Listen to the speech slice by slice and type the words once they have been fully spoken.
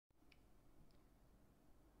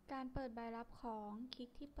การเปิดใบรับของคลิก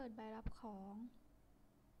ที่เปิดใบรับของ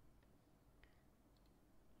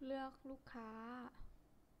เลือกลูกค้า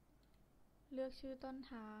เลือกชื่อต้น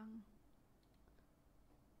ทาง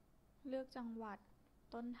เลือกจังหวัด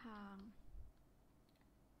ต้นทาง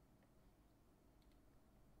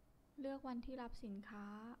เลือกวันที่รับสินค้า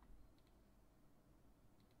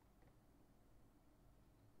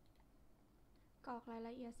กรอกรายล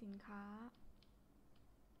ะเอียดสินค้า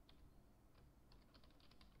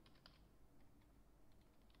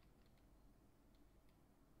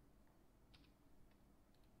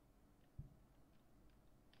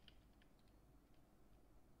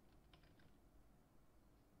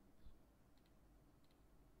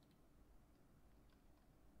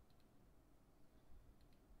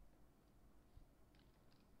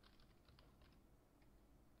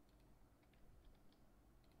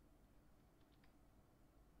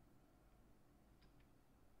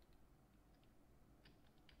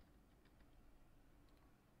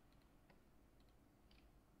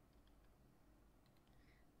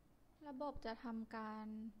ระบบจะทำการ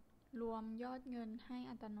รวมยอดเงินให้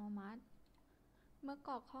อัตโนมัติ เมื่อก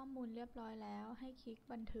รอกข้อมูลเรียบร้อยแล้วให้คลิก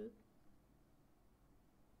บันทึก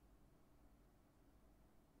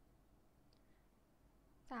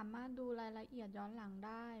สามารถดูรายละเอียดย้อนหลังไ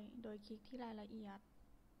ด้โดยคลิกที่รายละเอียด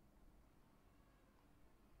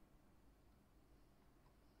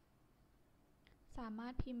สามา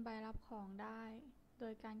รถพิมพ์ใบรับของได้โด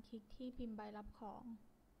ยการคลิกที่พิมพ์ใบรับของ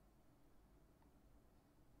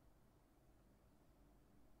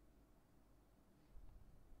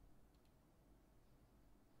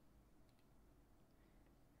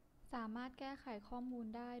สามารถแก้ไขข้อมูล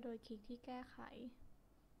ได้โดยคลิกที่แก้ไข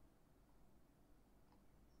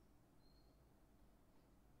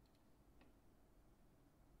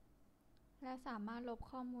และสามารถลบ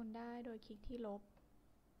ข้อมูลได้โดยคลิกที่ลบ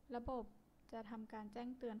ระบบจะทำการแจ้ง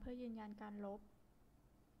เตือนเพื่อยืนยันการลบ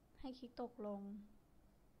ให้คลิกตกลง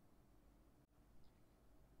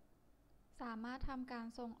สามารถทำการ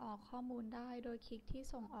ส่งออกข้อมูลได้โดยคลิกที่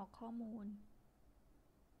ส่งออกข้อมูล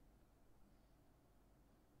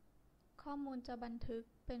ข้อมูลจะบันทึก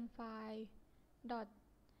เป็นไฟล์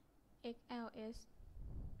 .xls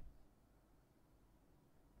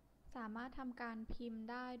สามารถทำการพิมพ์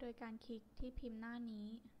ได้โดยการคลิกที่พิมพ์หน้านี้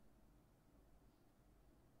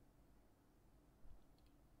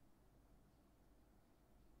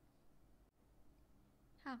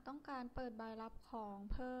หากต้องการเปิดใบรับของ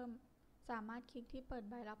เพิ่มสามารถคลิกที่เปิด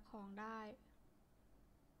ใบรับของได้